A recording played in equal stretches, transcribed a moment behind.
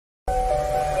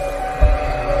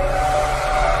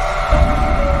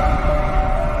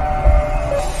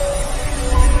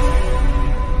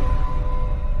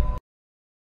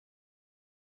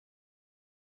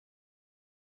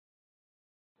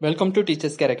Welcome to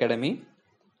teachers care academy.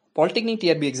 Polytechnic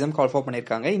TRB exam call for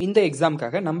பண்ணியிருக்காங்க. இந்த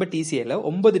எக்ஸாமுக்காக நம்ம TCAல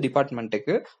 9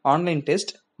 டிபார்ட்மெண்ட்டுக்கு online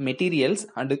test, materials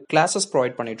and classes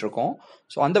provide பண்ணிட்டு இருக்கோம்.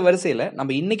 ஸோ அந்த வரிசையில்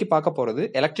நம்ம இன்னைக்கு பார்க்க போகிறது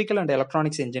electrical and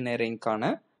electronics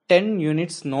இன்ஜினியரிங்கான 10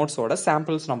 units நோட்ஸோட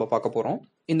samples நம்ம பார்க்க போகிறோம்.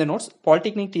 இந்த நோட்ஸ்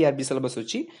Polytechnic TRB சிலபஸ்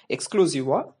வச்சு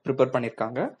எக்ஸ்க்ளூசிவாக ப்ரிப்பேர்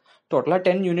பண்ணியிருக்காங்க. டோட்டலாக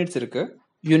 10 யூனிட்ஸ் இருக்கு.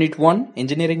 Unit 1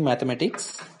 engineering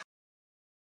mathematics,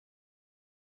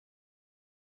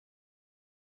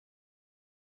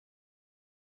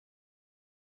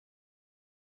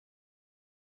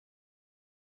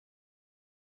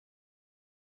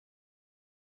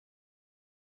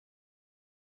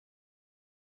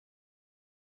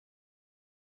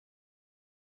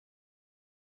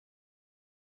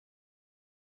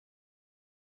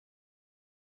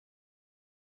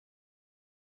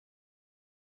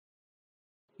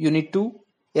 Unit 2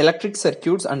 Electric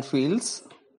Circuits and Fields,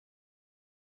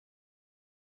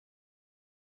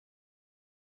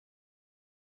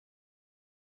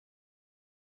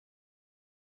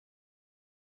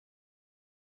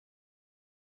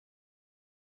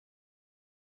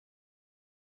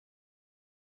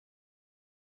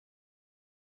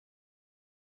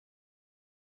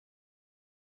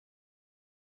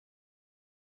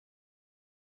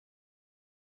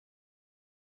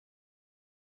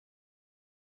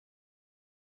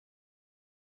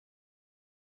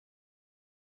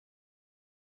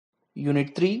 Unit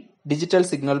 3 Digital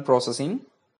Signal Processing,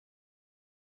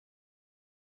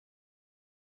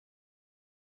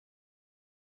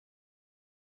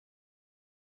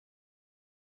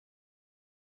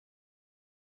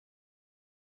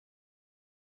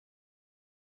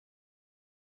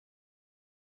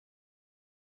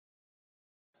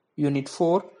 Unit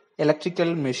 4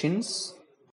 Electrical Machines,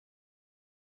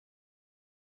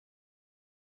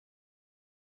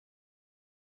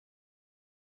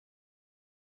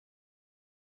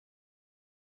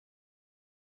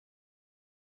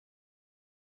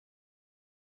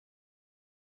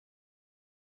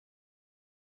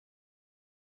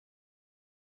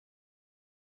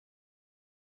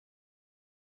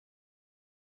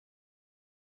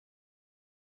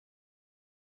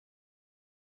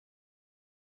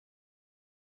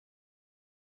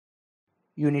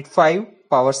 Unit 5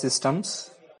 Power Systems,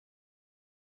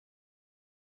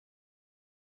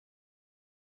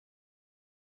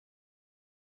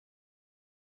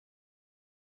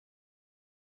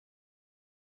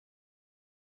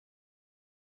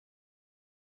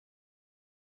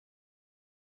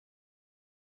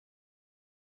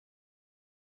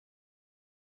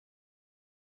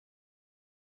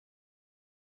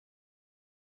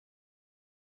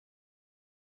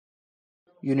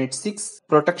 Unit 6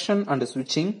 Protection and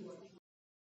Switching,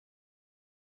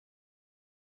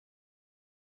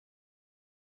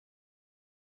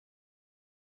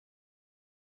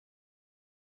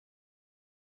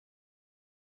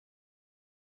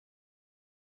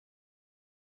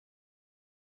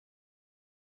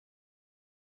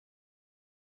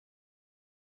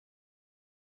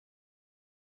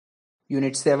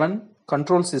 Unit 7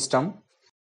 Control System,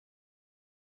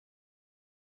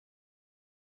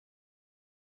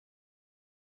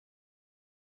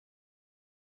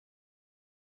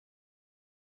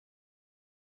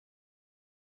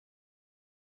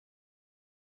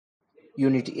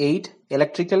 Unit 8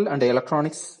 Electrical and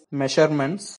Electronics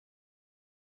Measurements,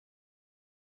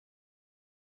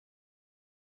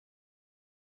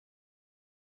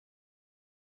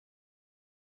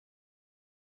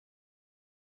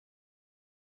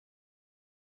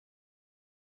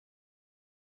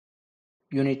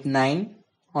 Unit 9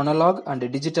 Analog and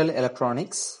Digital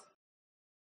Electronics,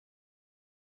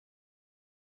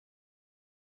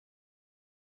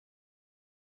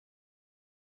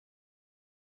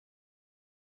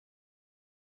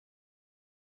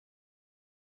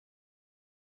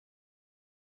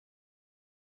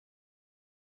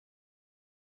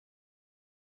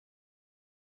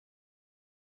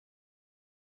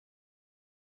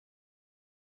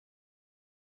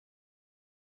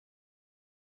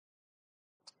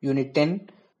 Unit 10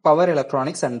 Power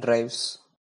Electronics and Drives.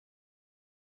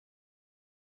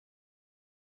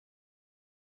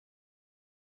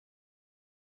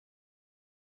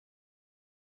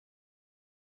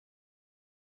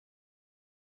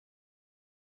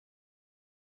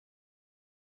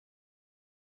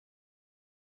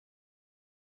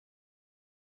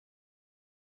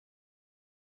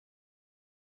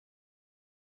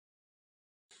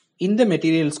 இந்த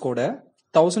materials கூட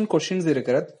 1000 questions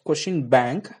இருக்கிற question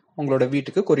bank உங்களோட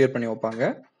வீட்டுக்கு courier பண்ணி வைப்பாங்க.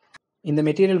 இந்த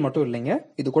material மட்டும் இல்லைங்க,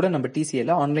 இது கூட நம்ம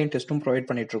TCAல ஆன்லைன் டெஸ்ட்டும் ப்ரொவைட்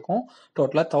பண்ணிட்டு இருக்கோம்.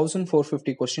 டோட்டலா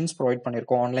 1450 கொஸ்டின்ஸ் ப்ரொவைட்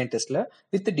பண்ணிருக்கோம் ஆன்லைன் டெஸ்ட்ல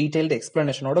வித் டீடைல்டு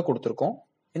எக்ஸ்பிளனேஷனோட கொடுத்துருக்கோம்.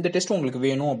 இந்த டெஸ்ட் உங்களுக்கு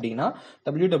வேணும் அப்படின்னா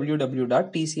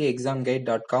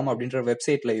www.tcaexamguide.com அப்படின்ற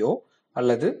வெப்சைட்லையோ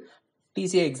அல்லது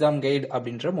டிசிஏ எக்ஸாம் கைடு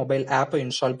அப்படின்ற மொபைல் ஆப்பை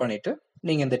இன்ஸ்டால் பண்ணிட்டு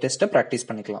நீங்கள் இந்த டெஸ்ட்டை ப்ராக்டிஸ்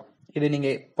பண்ணிக்கலாம். இது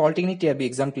நீங்கள் பாலிடெக்னிக் டிஆர்பி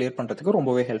எக்ஸாம் கிளியர் பண்ணுறதுக்கு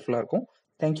ரொம்பவே ஹெல்ப்ஃபுல்லாக இருக்கும்.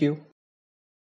 தேங்க்யூ.